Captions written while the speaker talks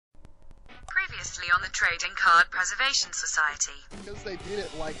previously on the Trading Card Preservation Society. Because they did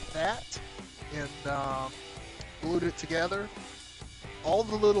it like that and glued it together, all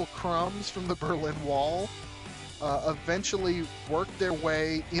the little crumbs from the Berlin Wall eventually worked their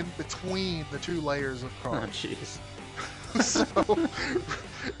way in between the two layers of Oh, cards. jeez. So,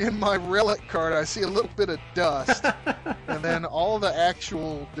 in my relic card, I see a little bit of dust, and then all the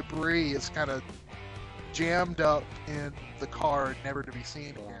actual debris is kind of jammed up in the card, never to be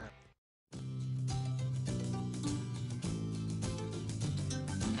seen again.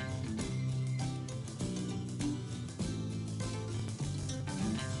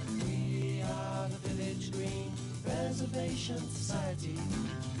 We are the Village Green Preservation Society.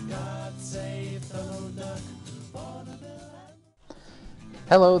 God save the Duck.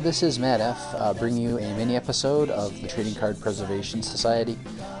 Hello, this is Matt F., bringing you a mini-episode of the Trading Card Preservation Society.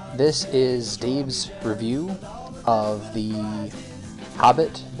 This is Dave's review of the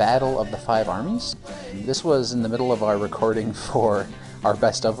Hobbit Battle of the Five Armies. This was in the middle of our recording for our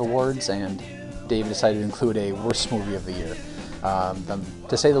Best Of Awards, and Dave decided to include a Worst Movie of the Year.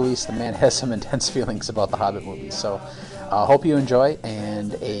 To say the least, the man has some intense feelings about the Hobbit movies, so hope you enjoy,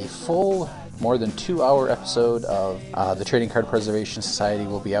 and a full more than 2-hour episode of the Trading Card Preservation Society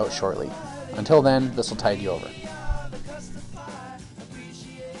will be out shortly. Until then, this will tide you over.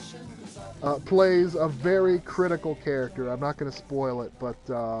 Plays a very critical character. I'm not going to spoil it, but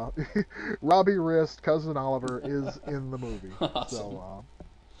Robbie Wrist, Cousin Oliver, is in the movie. Awesome.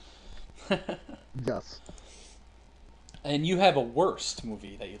 So, yes. And you have a worst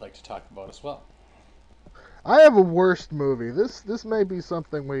movie that you'd like to talk about as well. I have a worst movie. This may be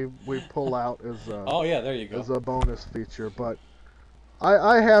something we pull out as a, Oh yeah, there you go. as a bonus feature, but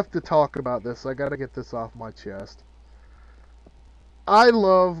I have to talk about this. I got to get this off my chest. I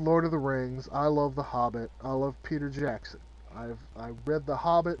love Lord of the Rings. I love The Hobbit. I love Peter Jackson. I read The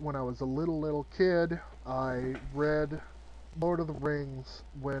Hobbit when I was a little kid. I read Lord of the Rings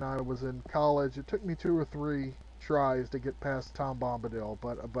when I was in college. It took me 2 or 3 tries to get past Tom Bombadil,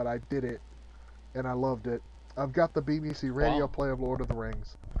 but I did it, and I loved it. I've got the BBC radio play of Lord of the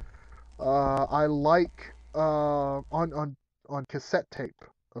Rings. I like on cassette tape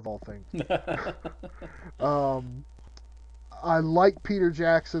of all things. I like Peter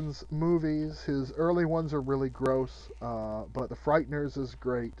Jackson's movies. His early ones are really gross, but The Frighteners is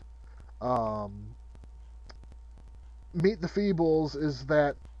great. Meet the Feebles is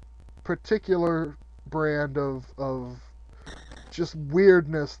that particular brand of just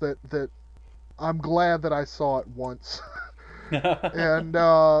weirdness that I'm glad that I saw it once. And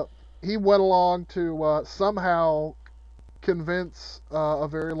he went along to somehow convince a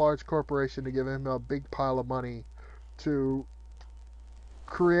very large corporation to give him a big pile of money to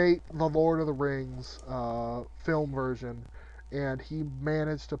create the Lord of the Rings film version, and he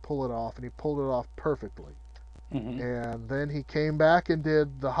managed to pull it off, and he pulled it off perfectly. Mm-hmm. And then he came back and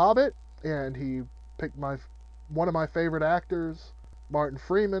did The Hobbit, and he picked one of my favorite actors, Martin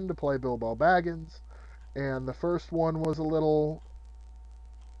Freeman, to play Bilbo Baggins. And the first one was a little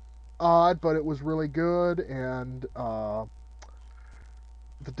odd, but it was really good. And The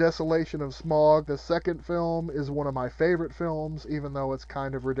Desolation of Smaug, the second film, is one of my favorite films, even though it's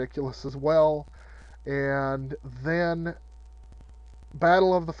kind of ridiculous as well. And then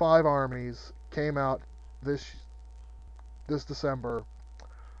Battle of the Five Armies came out this December.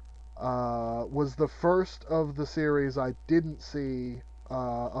 Was the first of the series I didn't see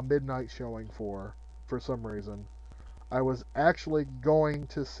a midnight showing for some reason. I was actually going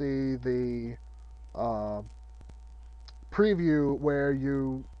to see the preview where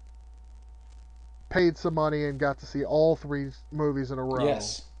you paid some money and got to see all 3 movies in a row.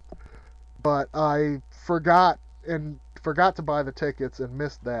 Yes. But I forgot to buy the tickets and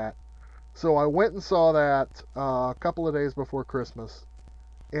missed that. So I went and saw that a couple of days before Christmas,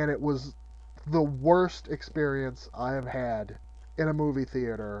 and it was the worst experience I have had in a movie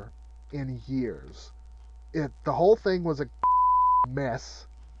theater in years. The whole thing was a mess,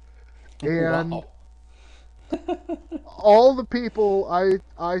 and Wow. all the people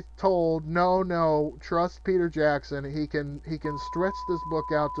I told, no, trust Peter Jackson. He can stretch this book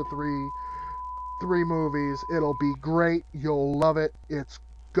out to three movies. It'll be great. You'll love it. It's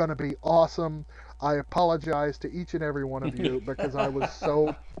gonna be awesome. I apologize to each and every one of you because I was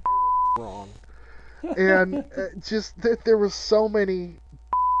so wrong. And just there was so many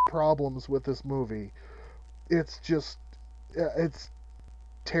problems with this movie. It's just it's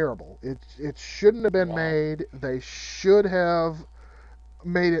terrible. It shouldn't have been made. They should have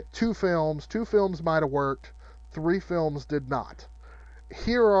made it 2 films. 2 films might have worked. 3 films did not.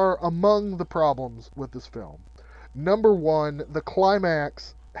 Here are among the problems with this film. Number 1, the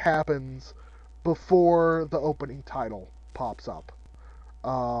climax happens before the opening title pops up.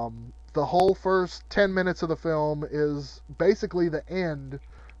 The whole first 10 minutes of the film is basically the end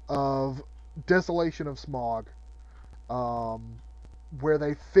of Desolation of Smog, where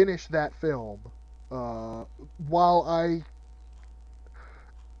they finish that film. While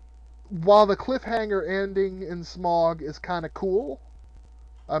the cliffhanger ending in Smog is kind of cool,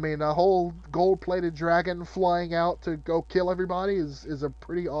 I mean, a whole gold-plated dragon flying out to go kill everybody is a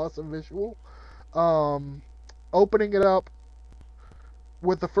pretty awesome visual. Opening it up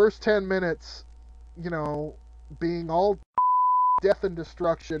with the first 10 minutes, being all death and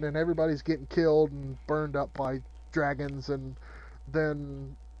destruction, and everybody's getting killed and burned up by dragons, and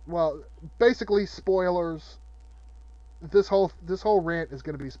then, well, basically spoilers. This whole rant is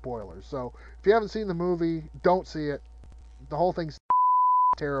going to be spoilers. So if you haven't seen the movie, don't see it. The whole thing's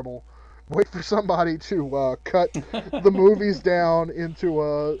terrible. Wait for somebody to cut the movies down into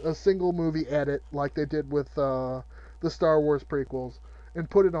a single movie edit, like they did with the Star Wars prequels, and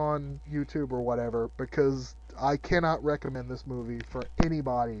put it on YouTube or whatever, because I cannot recommend this movie for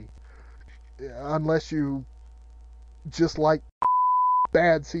anybody unless you just like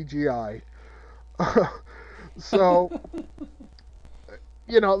bad CGI. So,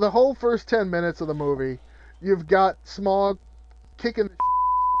 the whole first 10 minutes of the movie, you've got Smog kicking the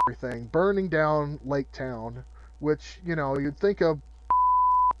everything, burning down Lake Town, which, you'd think a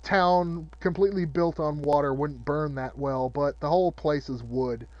town completely built on water wouldn't burn that well, but the whole place is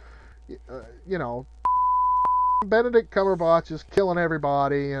wood. Benedict Cumberbatch is killing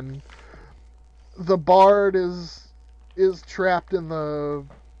everybody, and the Bard is trapped in the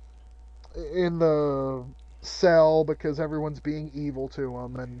cell because everyone's being evil to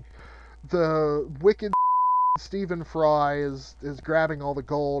him, and the wicked Stephen Fry is grabbing all the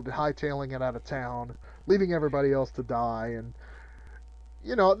gold and hightailing it out of town, leaving everybody else to die. And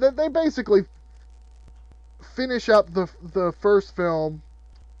they basically finish up the first film,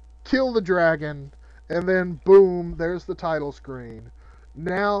 kill the dragon, and then boom, there's the title screen.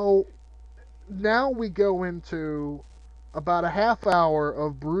 Now we go into about a half hour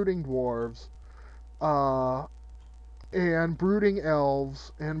of brooding dwarves, and brooding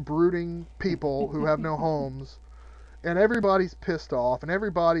elves, and brooding people who have no homes, and everybody's pissed off, and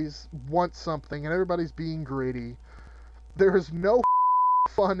everybody's wants something, and everybody's being greedy. There's no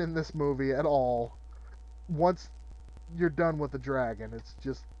fun in this movie at all once you're done with the dragon. It's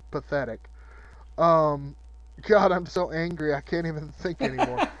just pathetic. God, I'm so angry I can't even think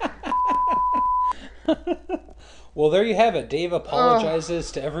anymore. Well, there you have it. Dave apologizes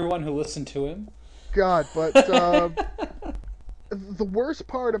to everyone who listened to him. God, but the worst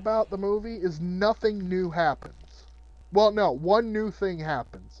part about the movie is nothing new happens. Well, no, one new thing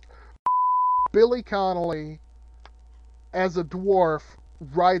happens. Billy Connolly, as a dwarf,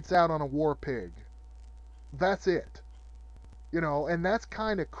 rides out on a war pig. That's it. And that's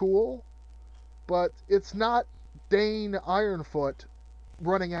kind of cool, but it's not Dane Ironfoot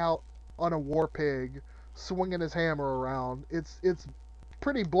running out on a war pig, swinging his hammer around. It's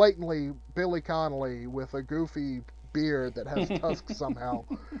pretty blatantly Billy Connolly with a goofy beard that has tusks somehow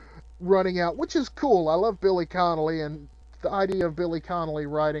running out, which is cool. I love Billy Connolly, and the idea of Billy Connolly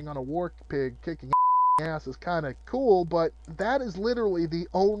riding on a war pig kicking ass is kind of cool, but that is literally the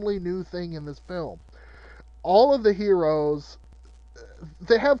only new thing in this film. All of the heroes,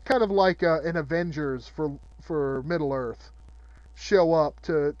 they have kind of like an Avengers for Middle-earth, show up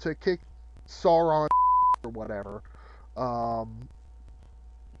to kick Sauron or whatever.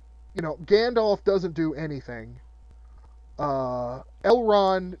 Gandalf doesn't do anything.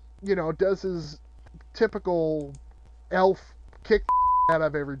 Elrond, does his typical elf kick out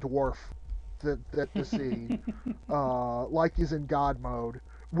of every dwarf that you see, like he's in God mode,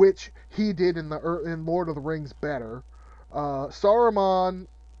 which he did in Lord of the Rings better. Saruman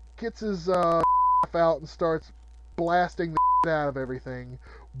gets his out and starts blasting the out of everything,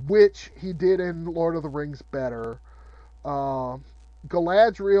 which he did in Lord of the Rings better.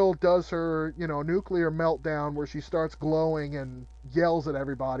 Galadriel does her, nuclear meltdown where she starts glowing and yells at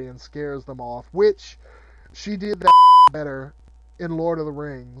everybody and scares them off, which she did that better in Lord of the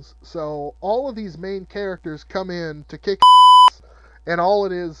Rings. So all of these main characters come in to kick ass, and all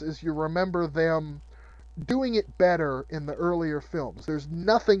it is you remember them doing it better in the earlier films. There's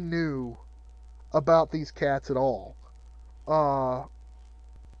nothing new about these cats at all. And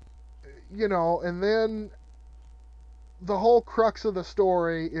then the whole crux of the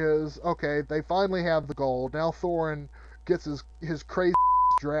story is, okay, they finally have the gold. Now Thorin gets his crazy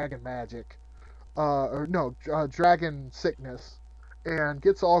dragon magic. Dragon sickness. And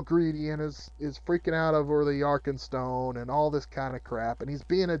gets all greedy and is freaking out over the Arkenstone and all this kind of crap. And he's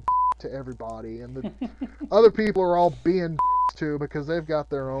being a to everybody, and the other people are all being too because they've got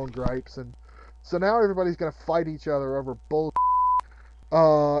their own gripes, and so now everybody's gonna fight each other over bull.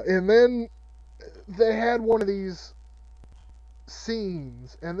 And then they had one of these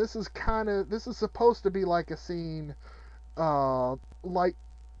scenes, and this is supposed to be like a scene, like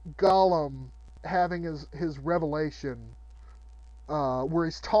Gollum having his revelation, where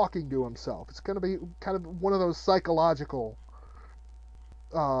he's talking to himself. It's going to be kind of one of those psychological,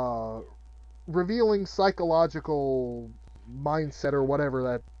 revealing psychological mindset or whatever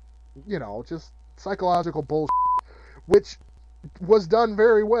that, just psychological bullshit, which was done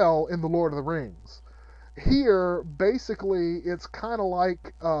very well in The Lord of the Rings. Here, basically, it's kind of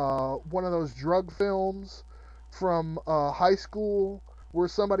like one of those drug films from high school where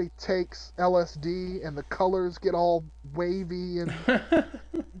somebody takes LSD and the colors get all wavy and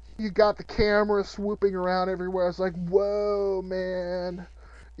you got the camera swooping around everywhere. It's like, whoa, man.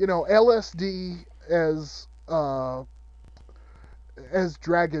 LSD as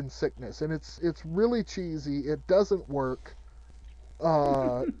dragon sickness, and it's really cheesy. It doesn't work.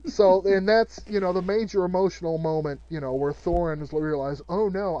 And that's, the major emotional moment, where Thorin has realized, oh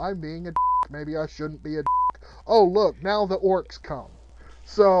no, I'm being a dick. Maybe I shouldn't be a dick. Oh look, now the orcs come.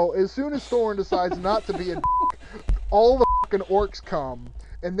 So as soon as Thorin decides not to be a dick, all the fucking orcs come,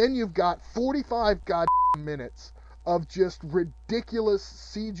 and then you've got 45 goddamn minutes of just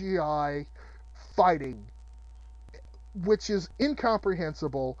ridiculous CGI fighting, which is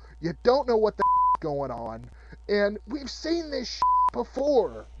incomprehensible. You don't know what the is going on, and we've seen this shit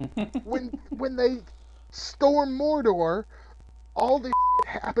before. when they storm Mordor, all this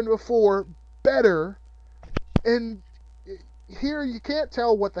shit happened before, better, and here you can't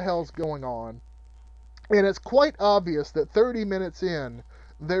tell what the hell's going on, and it's quite obvious that 30 minutes in,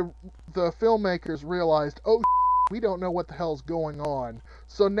 the filmmakers realized, oh, we don't know what the hell's going on,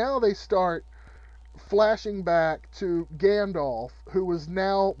 so now they start flashing back to Gandalf, who is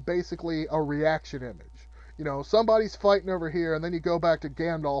now basically a reaction image. Somebody's fighting over here, and then you go back to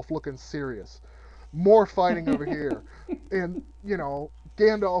Gandalf looking serious. More fighting over here. And,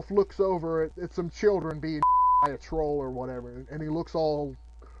 Gandalf looks over at some children being by a troll or whatever, and he looks all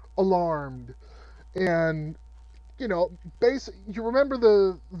alarmed. And, you remember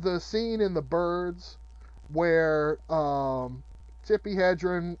the scene in The Birds where Tippi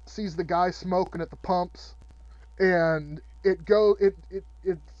Hedren sees the guy smoking at the pumps, and it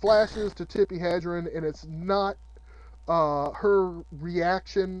flashes to Tippi Hedren, and it's not her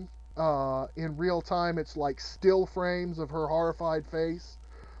reaction in real time. It's like still frames of her horrified face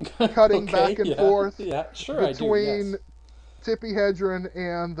cutting back and forth between Tippi Hedren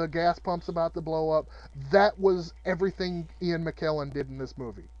and the gas pumps about to blow up. That was everything Ian McKellen did in this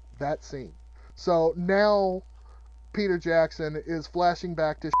movie, that scene. So now Peter Jackson is flashing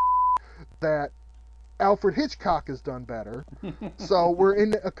back to that Alfred Hitchcock has done better. So we're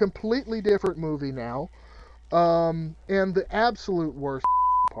in a completely different movie now. And the absolute worst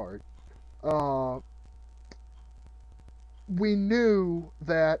part, we knew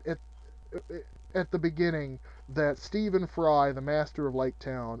that at the beginning that Stephen Fry, the master of Lake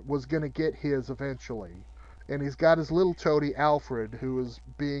Town, was going to get his eventually. And he's got his little toady Alfred, who is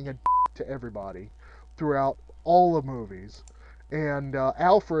being a to everybody throughout all the movies. And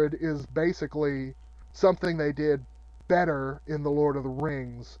Alfred is basically something they did better in The Lord of the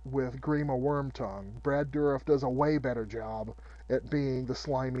Rings with Grima Wormtongue. Brad Dourif does a way better job at being the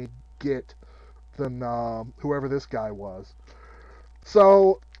slimy git than whoever this guy was.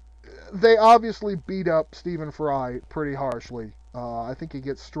 So they obviously beat up Stephen Fry pretty harshly. I think he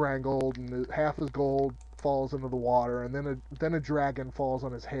gets strangled, and half his gold falls into the water, and then a dragon falls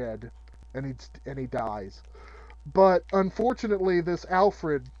on his head, and he dies. But unfortunately, this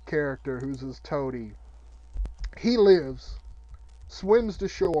Alfred character, who's his toady, he lives, swims to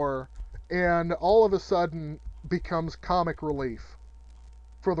shore, and all of a sudden becomes comic relief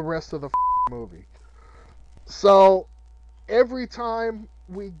for the rest of the movie. So every time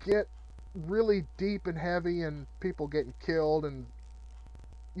we get really deep and heavy and people getting killed and,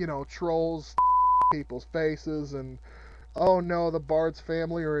 trolls people's faces and, oh no, the Bard's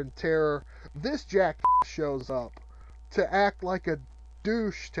family are in terror, this jack shows up to act like a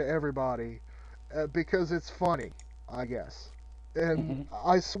douche to everybody because it's funny, I guess. And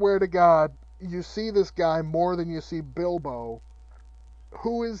I swear to God, you see this guy more than you see Bilbo,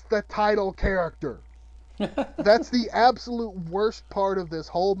 who is the title character. That's the absolute worst part of this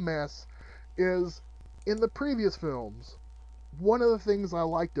whole mess. Is in the previous films, one of the things I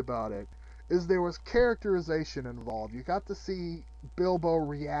liked about it is there was characterization involved. You got to see Bilbo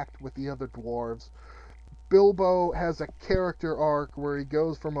react with the other dwarves. Bilbo has a character arc where he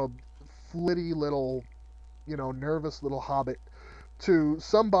goes from a flitty little, nervous little hobbit to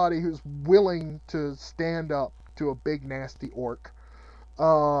somebody who's willing to stand up to a big nasty orc.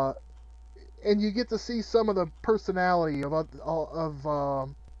 And you get to see some of the personality of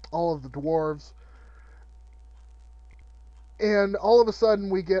all of the dwarves. And all of a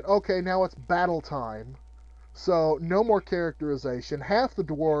sudden we get, okay, now it's battle time. So no more characterization. Half the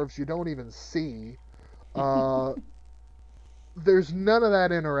dwarves you don't even see. There's none of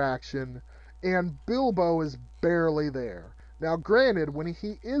that interaction. And Bilbo is barely there. Now, granted, when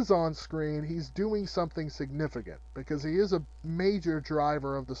he is on screen, he's doing something significant because he is a major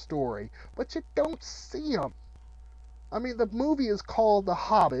driver of the story, but you don't see him. I mean, the movie is called The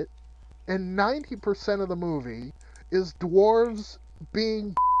Hobbit, and 90% of the movie is dwarves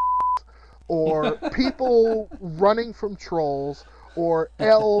being or people running from trolls or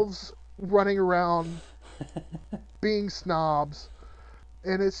elves running around being snobs.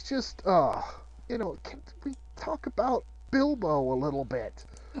 And it's just, can we talk about Bilbo a little bit?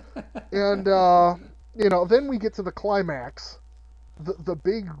 And, then we get to the climax, the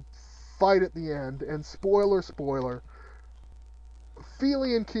big fight at the end, and spoiler,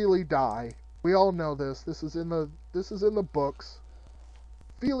 Fili and Kili die. We all know this. This is in the books.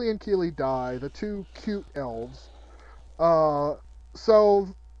 Fili and Kili die, the two cute elves. So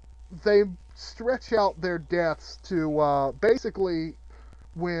they stretch out their deaths to basically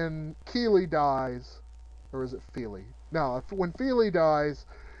when Kili dies, or is it Fili? No, when Fili dies,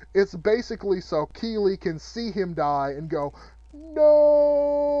 it's basically so Kili can see him die and go,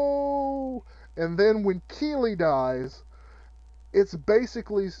 no! And then when Kili dies, it's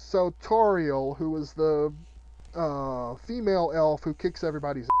basically so Toriel, who is the female elf who kicks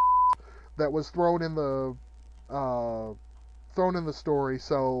everybody's ass, that was thrown in the story.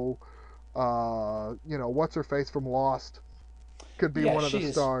 So, what's her face from Lost could be one of the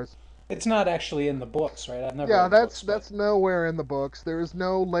stars. It's not actually in the books, right? I've never. Yeah, read the books, that's nowhere in the books. There is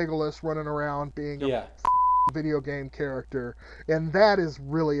no Legolas running around being a video game character, and that is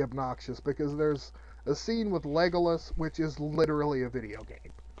really obnoxious because there's a scene with Legolas which is literally a video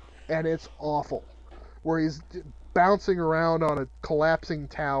game, and it's awful, where he's bouncing around on a collapsing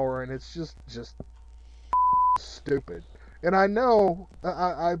tower, and it's just stupid. And I know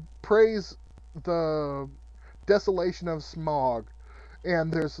I praise the Desolation of Smaug,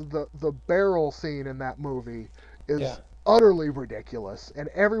 and there's the barrel scene in that movie is utterly ridiculous, and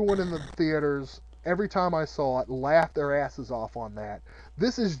everyone in the theaters, every time I saw it, laughed their asses off on that.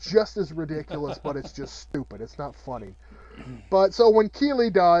 This is just as ridiculous, but it's just stupid. It's not funny. But so when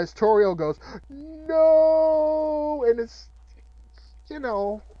Kili dies, Toriel goes, no! And it's,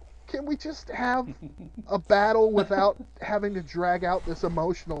 can we just have a battle without having to drag out this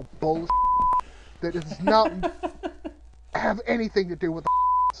emotional bullshit that does not have anything to do with the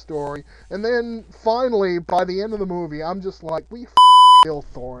story? And then finally, by the end of the movie, I'm just like, we kill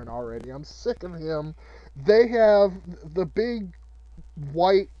Thorin already. I'm sick of him. They have the big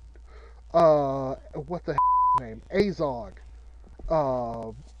white, what the name? Azog.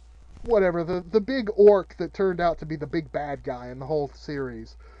 Whatever. The big orc that turned out to be the big bad guy in the whole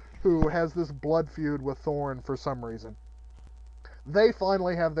series, who has this blood feud with Thorin for some reason. They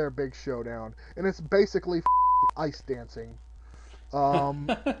finally have their big showdown, and it's basically ice dancing.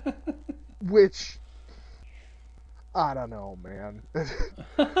 Which, I don't know, man. And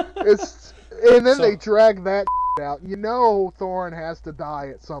then they drag that out. Thorin has to die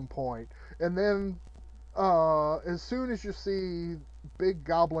at some point. And then, as soon as you see big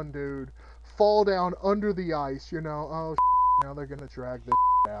goblin dude fall down under the ice, now they're gonna drag this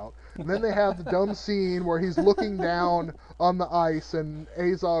out. And then they have the dumb scene where he's looking down on the ice and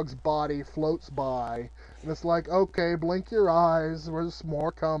Azog's body floats by. And it's like, okay, blink your eyes, there's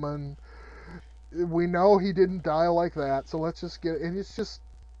more coming. We know he didn't die like that, so let's just get it. And it's just,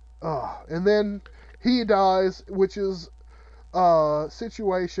 and then he dies, which is a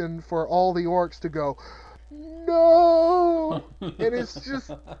situation for all the orcs to go, no! And it's just,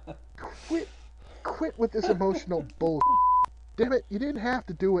 quit with this emotional bullshit. Damn it, you didn't have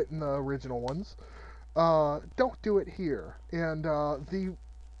to do it in the original ones. Don't do it here. And the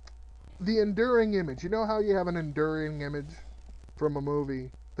enduring image. You know how you have an enduring image from a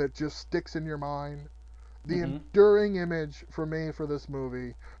movie that just sticks in your mind? The enduring image for me for this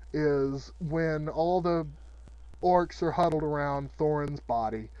movie is when all the orcs are huddled around Thorin's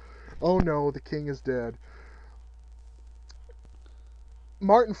body. Oh no, the king is dead.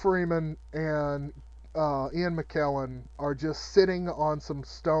 Martin Freeman and Ian McKellen are just sitting on some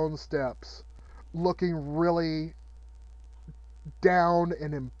stone steps looking really down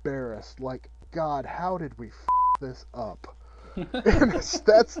and embarrassed, like, God, how did we f this up? And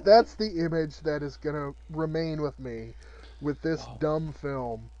that's the image that is gonna remain with me with this dumb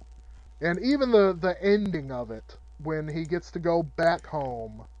film. And even the ending of it, when he gets to go back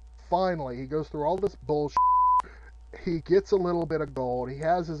home, finally, he goes through all this bullshit. He gets a little bit of gold. He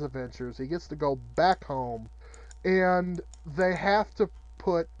has his adventures. He gets to go back home, and they have to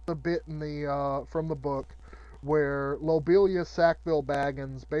put the bit in the from the book where Lobelia Sackville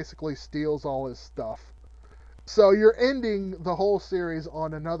Baggins basically steals all his stuff. So you're ending the whole series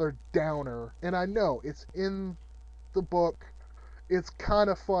on another downer, and I know it's in the book. It's kind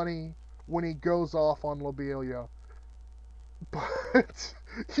of funny when he goes off on Lobelia, but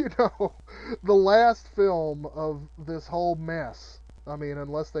the last film of this whole mess, I mean,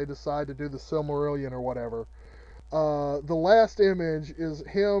 unless they decide to do the Silmarillion or whatever, the last image is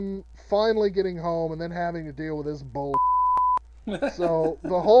him finally getting home and then having to deal with this bull. So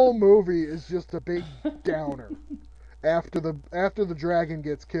the whole movie is just a big downer. After the dragon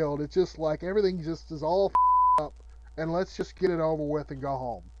gets killed, it's just like everything just is all up, and let's just get it over with and go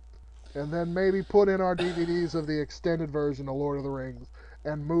home. And then maybe put in our DVDs of the extended version of Lord of the Rings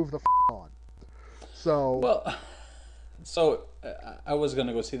and move the on. So I was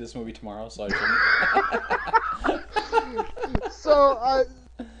gonna go see this movie tomorrow, so I shouldn't. So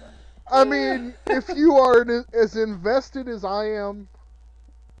I mean, if you are as invested as I am,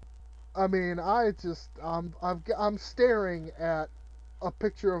 I mean, I'm staring at a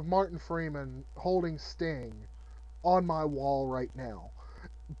picture of Martin Freeman holding Sting on my wall right now.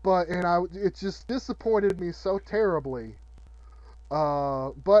 It just disappointed me so terribly.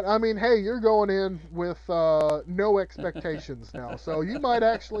 But I mean, hey, you're going in with no expectations now, so you might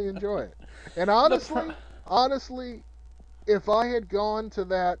actually enjoy it. And honestly, if I had gone to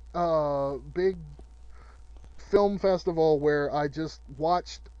that big film festival where I just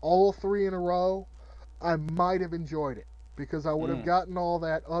watched all three in a row, I might have enjoyed it because I would have gotten all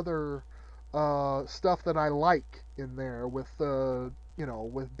that other stuff that I like in there with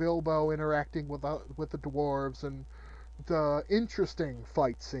with Bilbo interacting with the dwarves and the interesting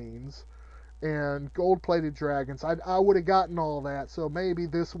fight scenes and gold-plated dragons. I would have gotten all that, so maybe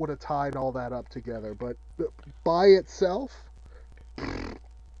this would have tied all that up together. But by itself,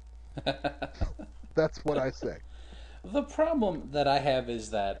 that's what I say. The problem that I have is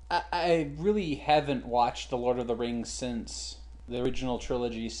that I really haven't watched The Lord of the Rings since the original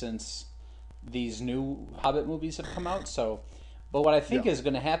trilogy, since these new Hobbit movies have come out. But what I think is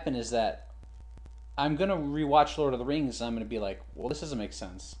going to happen is that I'm going to rewatch Lord of the Rings and I'm going to be like, well, this doesn't make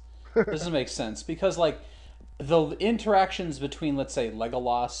sense. This doesn't make sense. Because, like, the interactions between, let's say,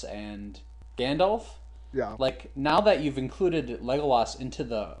 Legolas and Gandalf, like, now that you've included Legolas into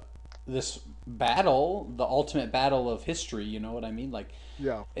this battle, the ultimate battle of history, you know what I mean? Like,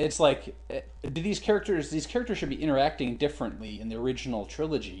 it's like, these characters should be interacting differently in the original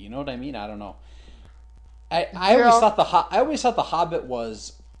trilogy, you know what I mean? I don't know. I always thought the Hobbit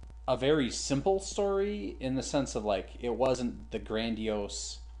was a very simple story in the sense of, like, it wasn't the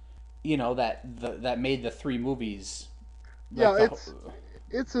grandiose, that made the three movies. Like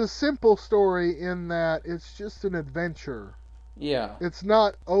it's a simple story in that it's just an adventure. Yeah. It's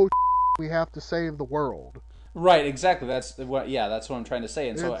not, we have to save the world. Right, exactly. That's what I'm trying to say.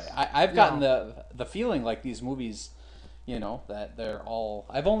 And so I've gotten the feeling like these movies, that they're all...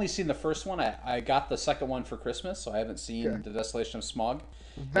 I've only seen the first one. I got the second one for Christmas, so I haven't seen The Desolation of Smaug.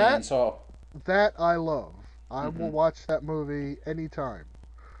 That I love. I will watch that movie anytime.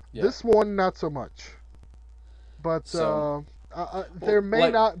 Yeah. This one, not so much. But there may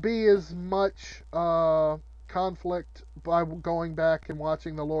not be as much conflict by going back and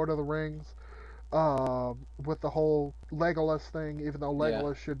watching The Lord of the Rings with the whole Legolas thing, even though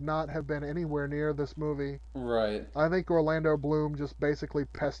Legolas should not have been anywhere near this movie. Right. I think Orlando Bloom just basically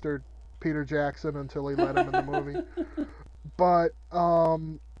pestered Peter Jackson until he let him in the movie. But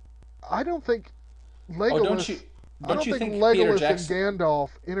I don't think Legolas... Don't you think Legolas and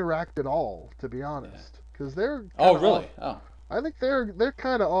Gandalf interact at all, to be honest? Because they're... Oh, really? I think they're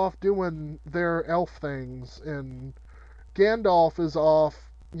kind of off doing their elf things, and Gandalf is off,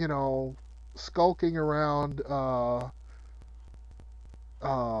 skulking around, what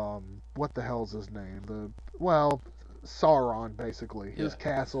the hell's his name? Sauron, basically, his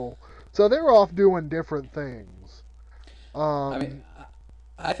castle. So they're off doing different things. I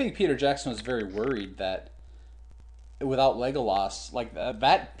think Peter Jackson was very worried that without Legolas, like,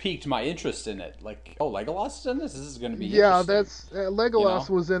 that piqued my interest in it. Like, Legolas is in this? This is going to be interesting. That's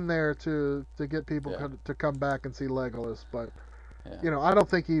Legolas was in there to get people to come back and see Legolas, but I don't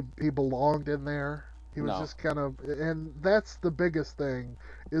think he belonged in there. He was just kind of, and that's the biggest thing,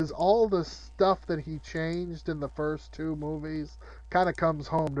 is all the stuff that he changed in the first two movies kind of comes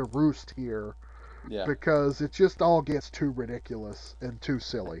home to roost here. Yeah. Because it just all gets too ridiculous and too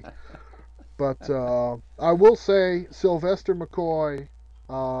silly. But I will say Sylvester McCoy,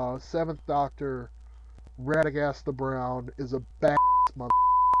 Seventh Doctor, Radagast the Brown, is a badass mother.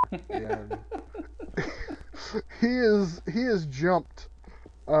 And he is jumped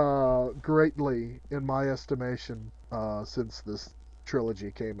greatly in my estimation since this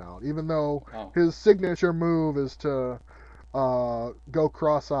trilogy came out. Even though his signature move is to go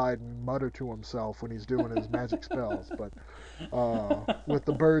cross-eyed and mutter to himself when he's doing his magic spells, but with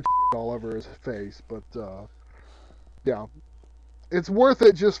the bird shit all over his face. But yeah, it's worth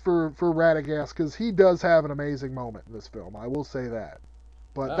it just for Radagast, because he does have an amazing moment in this film. I will say that.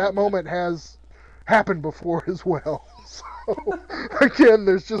 But that moment has happened before as well. So again,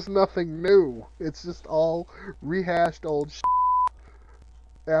 there's just nothing new. It's just all rehashed old shit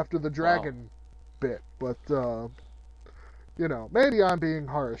after the dragon bit. But you know, maybe I'm being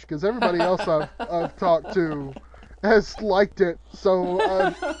harsh, because everybody else I've talked to has liked it, so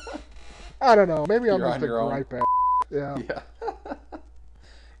I don't know. Maybe I'm just a gripe ass. Yeah.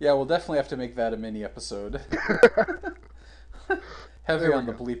 Yeah, we'll definitely have to make that a mini episode. Heavy on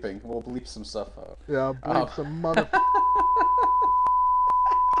the bleeping. We'll bleep some stuff out. Yeah, bleep some mother...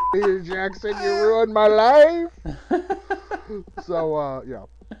 Peter Jackson, you ruined my life! So, yeah.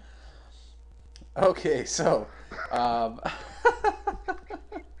 Okay, so...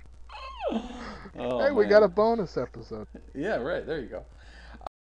 hey, we got a bonus episode. Yeah, right. There you go.